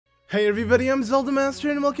Hey everybody, I'm ZeldaMaster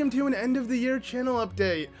and welcome to an end of the year channel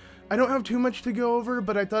update. I don't have too much to go over,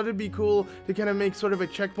 but I thought it'd be cool to kind of make sort of a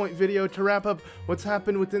checkpoint video to wrap up what's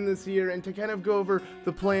happened within this year and to kind of go over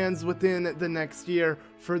the plans within the next year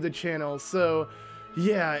for the channel. So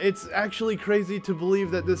yeah, it's actually crazy to believe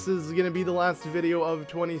that this is going to be the last video of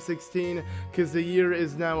 2016 because the year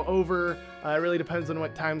is now over. It really depends on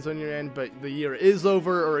what time zone you're in, but the year is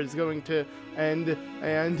over or is going to end.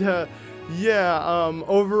 And yeah,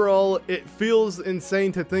 overall, it feels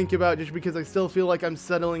insane to think about just because I still feel like I'm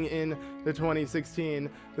settling in the 2016.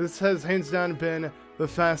 This has hands down been the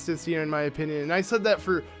fastest year in my opinion, and I said that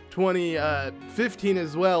for 2015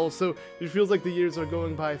 as well, so it feels like the years are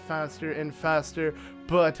going by faster and faster.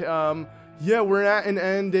 But yeah, we're at an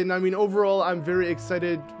end, and I mean overall I'm very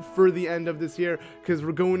excited for the end of this year because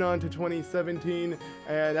we're going on to 2017,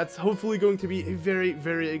 and that's hopefully going to be a very,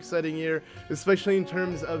 very exciting year, especially in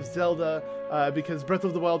terms of Zelda, because Breath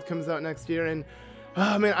of the Wild comes out next year, and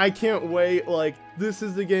oh man, I can't wait. Like, this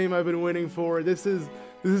is the game I've been waiting for. This is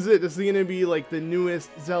it. This is gonna be like the newest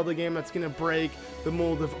Zelda game that's gonna break the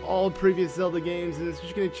mold of all previous Zelda games, and it's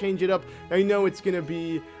just gonna change it up. I know it's gonna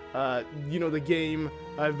be you know, the game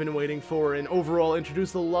I've been waiting for, and overall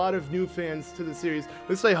introduce a lot of new fans to the series. At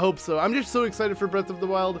least I hope so. I'm just so excited for Breath of the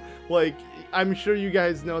Wild. Like, I'm sure you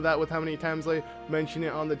guys know that with how many times I mention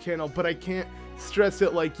it on the channel, but I can't stress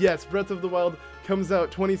it. Like, yes, Breath of the Wild comes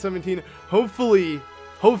out 2017. Hopefully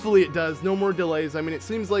it does. No more delays. I mean, it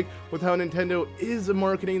seems like with how Nintendo is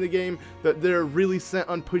marketing the game that they're really set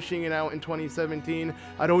on pushing it out in 2017.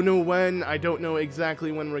 I don't know when. I don't know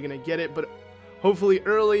exactly when we're gonna get it, but hopefully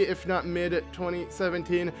early, if not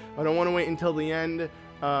mid-2017. I don't want to wait until the end,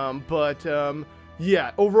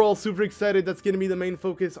 yeah, overall super excited. That's going to be the main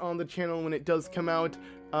focus on the channel when it does come out,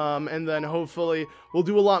 and then hopefully we'll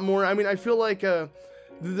do a lot more. I mean, I feel like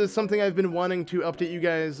this is something I've been wanting to update you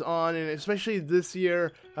guys on, and especially this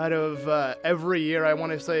year, out of every year, I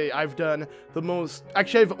want to say I've done the most.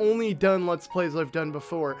 Actually, I've only done Let's Plays I've done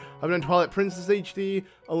before. I've done Twilight Princess HD,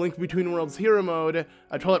 A Link Between Worlds Hero Mode,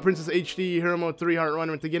 Twilight Princess HD, Hero Mode 3 Heart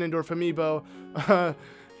Run with the Ganondorf amiibo,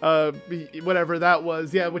 whatever that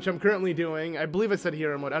was, yeah, which I'm currently doing. I believe I said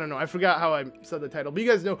Hero Mode, I don't know, I forgot how I said the title, but you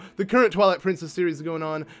guys know the current Twilight Princess series is going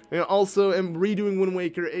on. And also am redoing Wind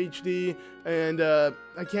Waker HD, and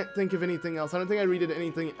I can't think of anything else. I don't think I redid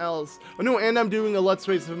anything else. Oh no, and I'm doing a Let's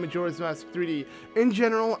Race of Majora's Mask 3D. In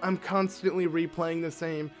general, I'm constantly replaying the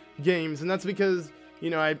same games, and that's because, you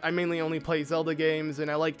know, I mainly only play Zelda games, and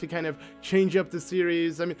I like to kind of change up the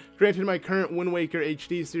series. I mean, granted, my current Wind Waker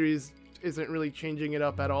HD series isn't really changing it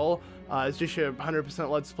up at all. It's just a 100%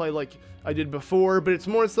 Let's Play like I did before, but it's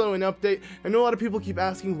more so an update. I know a lot of people keep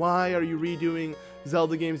asking, why are you redoing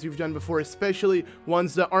Zelda games you've done before, especially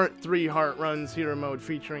ones that aren't 3 Heart Runs Hero Mode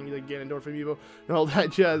featuring the Ganondorf amiibo and all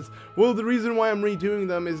that jazz. Well, the reason why I'm redoing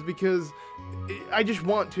them is because I just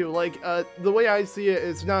want to. Like, the way I see it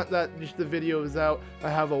is not that just the video is out,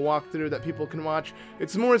 I have a walkthrough that people can watch.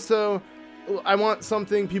 It's more so I want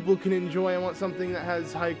something people can enjoy. I want something that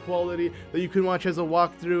has high quality that you can watch as a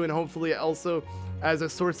walkthrough and hopefully also as a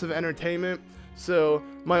source of entertainment. So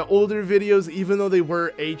my older videos, even though they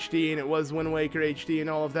were HD and it was Wind Waker HD and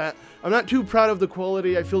all of that, I'm not too proud of the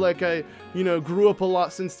quality. I feel like I, you know, grew up a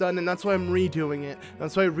lot since then, and that's why I'm redoing it.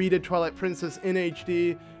 That's why I redid Twilight Princess in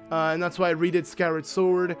HD. And that's why I redid Skyward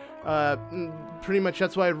Sword. Pretty much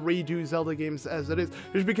that's why I redo Zelda games as it is.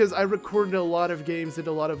 Just because I recorded a lot of games, did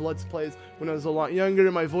a lot of Let's Plays when I was a lot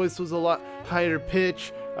younger. My voice was a lot higher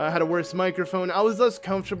pitch. I had a worse microphone. I was less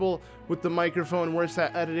comfortable with the microphone, worse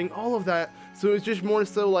at editing, all of that. So it's just more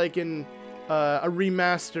so like in a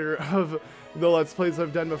remaster of the Let's Plays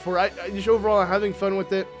I've done before. I just overall I'm having fun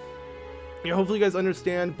with it. You know, hopefully you guys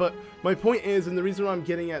understand, but my point is, and the reason why I'm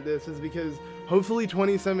getting at this is because hopefully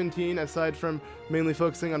 2017, aside from mainly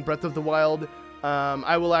focusing on Breath of the Wild,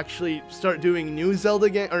 I will actually start doing new Zelda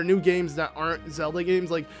new games that aren't Zelda games.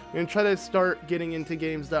 Like, I'm gonna try to start getting into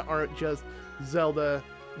games that aren't just Zelda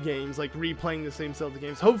games, like replaying the same Zelda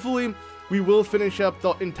games. Hopefully, we will finish up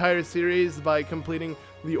the entire series by completing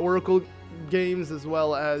the Oracle games as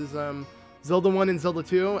well as Zelda 1 and Zelda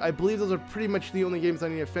 2. I believe those are pretty much the only games I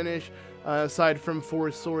need to finish, aside from Four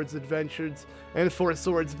Swords Adventures and Four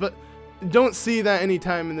Swords, but don't see that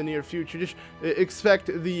anytime in the near future. Just expect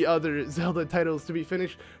the other Zelda titles to be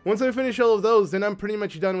finished. Once I finish all of those, then I'm pretty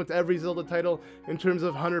much done with every Zelda title in terms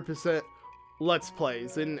of 100% Let's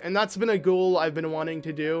Plays, and that's been a goal I've been wanting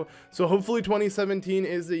to do. So hopefully 2017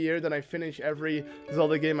 is the year that I finish every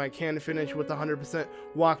Zelda game I can finish with the 100%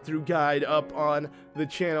 walkthrough guide up on the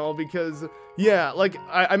channel, because yeah, like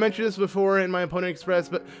I mentioned this before in my Opponent Express,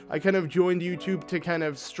 but I kind of joined YouTube to kind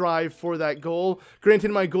of strive for that goal.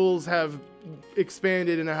 Granted, my goals have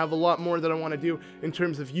expanded and I have a lot more that I want to do in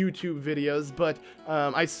terms of YouTube videos, but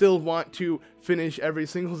I still want to finish every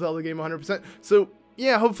single Zelda game 100%. So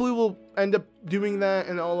yeah, hopefully we'll end up doing that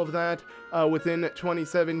and all of that within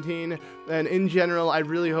 2017. And in general, I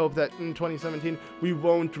really hope that in 2017 we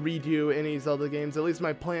won't redo any Zelda games. At least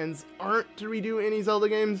my plans aren't to redo any Zelda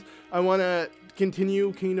games. I want to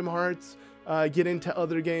continue Kingdom Hearts, get into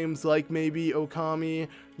other games like maybe Okami,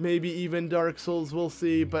 maybe even Dark Souls, we'll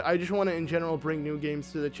see. But I just want to in general bring new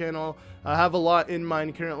games to the channel. I have a lot in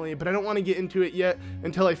mind currently, but I don't want to get into it yet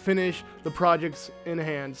until I finish the projects in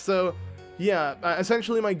hand. So yeah,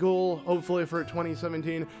 essentially my goal, hopefully for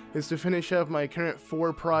 2017, is to finish up my current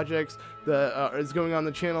 4 projects that is going on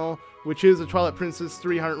the channel, which is a Twilight Princess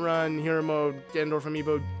 300 run, Hero Mode, Ganondorf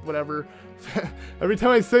Amiibo, whatever. Every time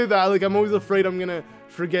I say that, like, I'm always afraid I'm gonna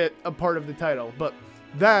forget a part of the title. But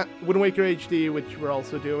that, Wind Waker HD, which we're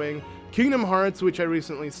also doing, Kingdom Hearts, which I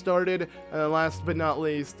recently started, and last but not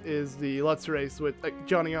least is the Let's Race with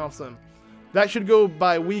Johnny Awesome. That should go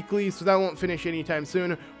bi-weekly, so that won't finish anytime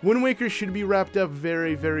soon. Wind Waker should be wrapped up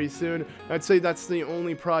very, very soon. I'd say that's the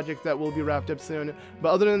only project that will be wrapped up soon. But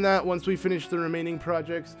other than that, once we finish the remaining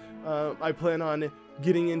projects, I plan on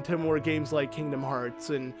getting into more games like Kingdom Hearts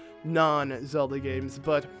and non-Zelda games.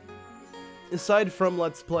 But aside from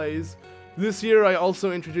Let's Plays, this year I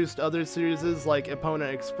also introduced other series like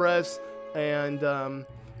Opponent Express and,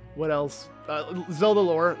 what else? Zelda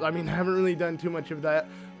lore. I mean, I haven't really done too much of that.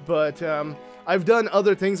 But I've done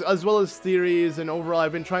other things as well as theories, and overall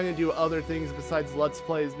I've been trying to do other things besides Let's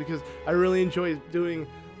Plays because I really enjoy doing,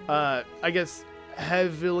 I guess,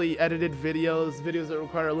 heavily edited videos that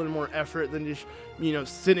require a little more effort than just, you know,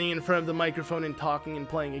 sitting in front of the microphone and talking and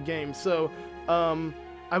playing a game. So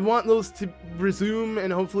I want those to resume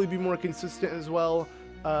and hopefully be more consistent as well.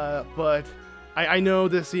 But I know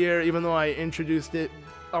this year, even though I introduced it,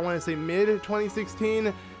 I want to say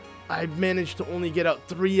mid-2016, I managed to only get out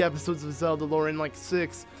 3 episodes of Zelda lore and like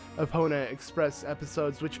 6 Opponent Express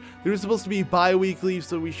episodes, which they were supposed to be bi-weekly,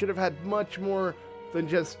 so we should have had much more than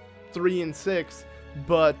just 3 and 6.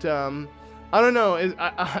 But I don't know.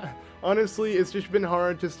 Honestly, it's just been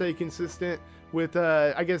hard to stay consistent with,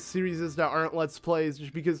 I guess, series that aren't Let's Plays,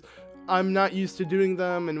 just because I'm not used to doing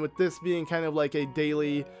them, and with this being kind of like a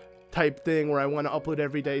daily type thing where I want to upload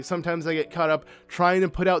every day, sometimes I get caught up trying to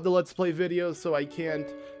put out the Let's Play videos, so I can't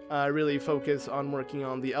really focus on working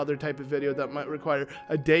on the other type of video that might require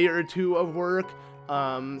a day or 2 of work.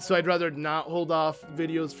 So I'd rather not hold off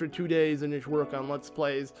videos for 2 days and just work on Let's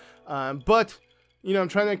Plays. But, you know, I'm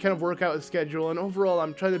trying to kind of work out a schedule, and overall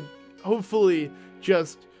I'm trying to hopefully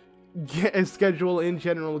just get a schedule in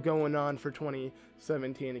general going on for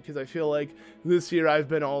 2017, because I feel like this year I've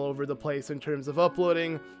been all over the place in terms of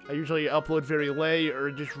uploading. I usually upload very late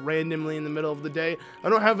or just randomly in the middle of the day. I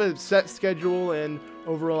don't have a set schedule, and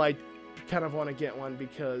overall I kind of want to get one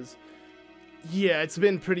because, yeah, it's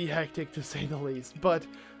been pretty hectic to say the least. But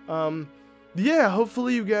yeah,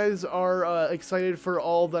 hopefully you guys are excited for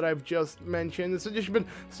all that I've just mentioned. This has just been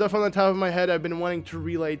stuff on the top of my head I've been wanting to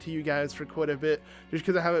relay to you guys for quite a bit, just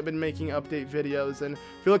because I haven't been making update videos, and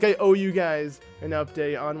I feel like I owe you guys an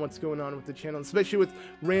update on what's going on with the channel, especially with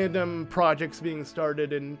random projects being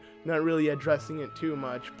started and not really addressing it too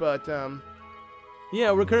much. But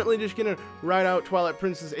yeah, we're currently just gonna ride out Twilight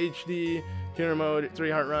Princess HD, Hero Mode,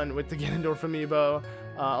 3-Heart Run with the Ganondorf Amiibo,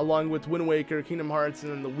 along with Wind Waker, Kingdom Hearts,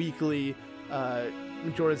 and then the weekly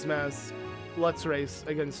Majora's Mask Let's Race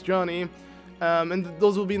against Johnny, and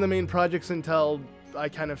those will be the main projects until I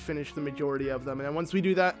kind of finish the majority of them. And then once we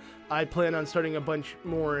do that, I plan on starting a bunch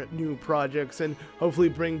more new projects and hopefully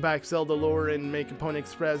bring back Zelda lore and make Opponent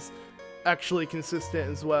Express actually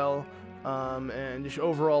consistent as well, and just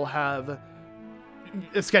overall have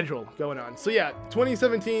a schedule going on. So yeah,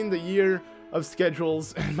 2017, the year of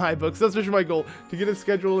schedules in my books. That's just my goal, to get a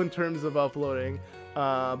schedule in terms of uploading.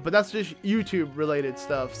 But that's just YouTube related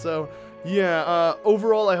stuff. So yeah,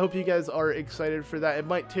 overall I hope you guys are excited for that. It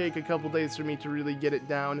might take a couple days for me to really get it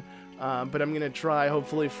down, but I'm gonna try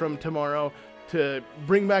hopefully from tomorrow to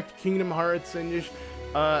bring back Kingdom Hearts and just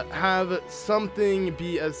have something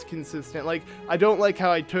be as consistent. Like, I don't like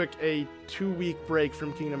how I took a 2-week break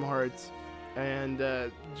from Kingdom Hearts and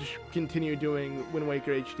just continue doing Wind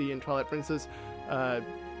Waker HD and Twilight Princess,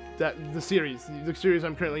 the series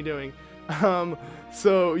I'm currently doing.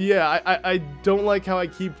 So yeah, I don't like how I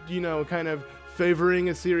keep, you know, kind of favoring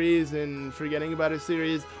a series and forgetting about a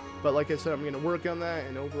series. But like I said, I'm going to work on that,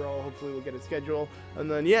 and overall, hopefully we'll get a schedule.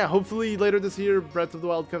 And then, yeah, hopefully later this year, Breath of the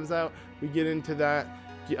Wild comes out. We get into that.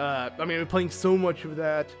 I mean, I'm playing so much of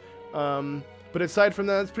that. But aside from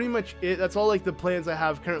that, that's pretty much it. That's all, like, the plans I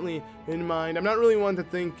have currently in mind. I'm not really one to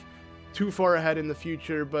think too far ahead in the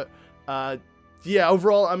future, but, yeah,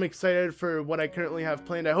 overall, I'm excited for what I currently have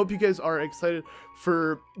planned. I hope you guys are excited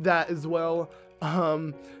for that as well.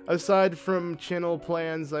 Aside from channel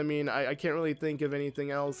plans, I mean, I can't really think of anything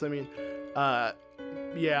else. I mean,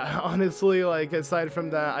 yeah, honestly, like, aside from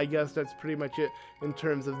that, I guess that's pretty much it in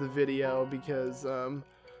terms of the video, because,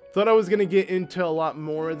 thought I was going to get into a lot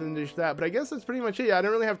more than just that, but I guess that's pretty much it. Yeah, I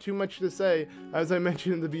don't really have too much to say, as I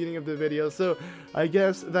mentioned in the beginning of the video, so I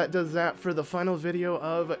guess that does that for the final video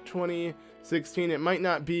of 2016. It might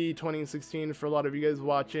not be 2016 for a lot of you guys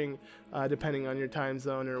watching, depending on your time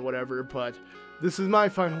zone or whatever, but this is my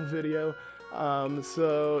final video.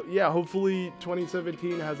 So yeah, hopefully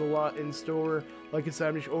 2017 has a lot in store. Like I said,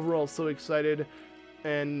 I'm just overall so excited,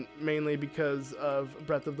 and mainly because of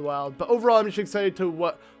Breath of the Wild. But overall, I'm just excited to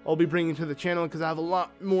what I'll be bringing to the channel, because I have a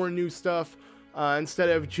lot more new stuff, instead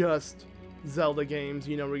of just Zelda games.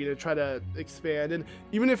 You know, we're going to try to expand, and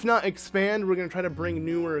even if not expand, we're going to try to bring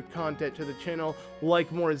newer content to the channel,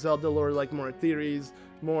 like more Zelda lore, like more theories,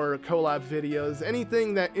 more collab videos,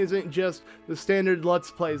 anything that isn't just the standard Let's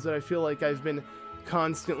Plays that I feel like I've been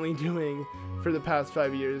constantly doing for the past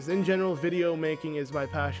 5 years. In general, video making is my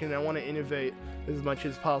passion, and I want to innovate as much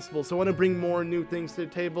as possible, so I want to bring more new things to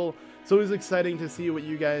the table. It's always exciting to see what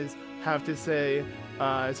you guys have to say,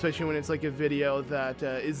 especially when it's like a video that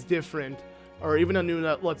is different, or even a new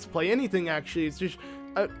Let's Play, anything actually. It's just,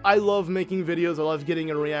 I love making videos, I love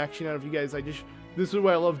getting a reaction out of you guys. This is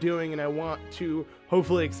what I love doing, and I want to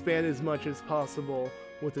hopefully expand as much as possible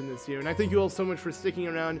within this year. And I thank you all so much for sticking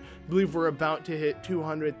around. I believe we're about to hit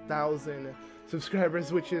 200,000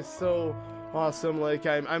 subscribers, which is so awesome. Like,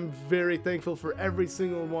 I'm very thankful for every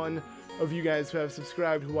single one of you guys who have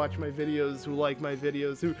subscribed, who watch my videos, who like my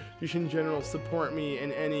videos, who just in general support me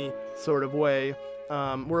in any sort of way.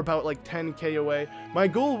 We're about like 10K away. My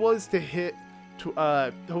goal was to hit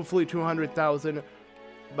hopefully 200,000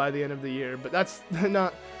 by the end of the year, but that's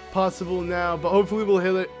not possible now. But hopefully we'll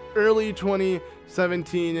hit it early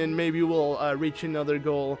 2017, and maybe we'll reach another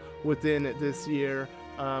goal within this year.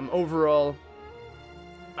 Overall,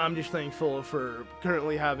 I'm just thankful for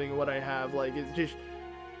currently having what I have. Like,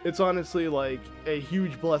 it's honestly like a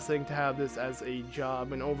huge blessing to have this as a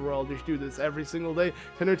job, and overall just do this every single day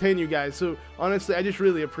to entertain you guys. So honestly, I just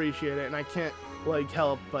really appreciate it, and I can't like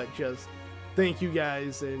help but just thank you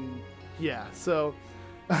guys. And yeah, so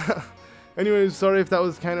anyways, sorry if that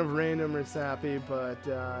was kind of random or sappy, but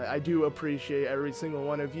I do appreciate every single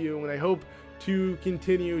one of you, and I hope to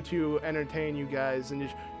continue to entertain you guys, and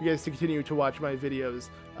just you guys to continue to watch my videos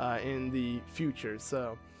in the future.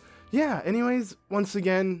 So yeah, anyways, once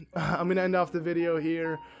again, I'm gonna end off the video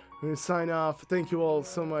here. I'm gonna sign off. Thank you all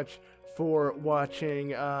so much for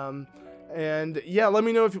watching, and yeah, let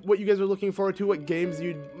me know what you guys are looking forward to, what games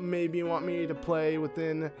you'd maybe want me to play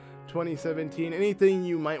within 2017, anything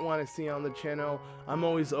you might want to see on the channel. I'm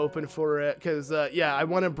always open for it, because yeah, I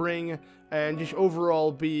want to bring and just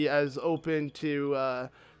overall be as open to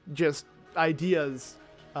just ideas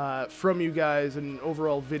from you guys, and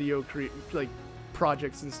overall video like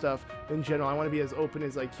projects and stuff in general. I want to be as open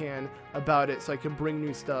as I can about it, so I can bring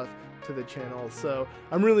new stuff to the channel. So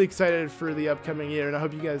I'm really excited for the upcoming year, and I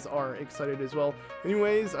hope you guys are excited as well.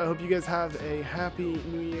 Anyways, I hope you guys have a happy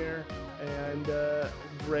new year, and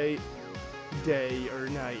great day or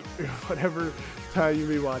night, or whatever time you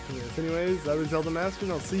be watching this. Anyways, I was ZeldaMaster,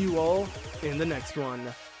 and I'll see you all in the next one.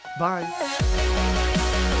 Bye!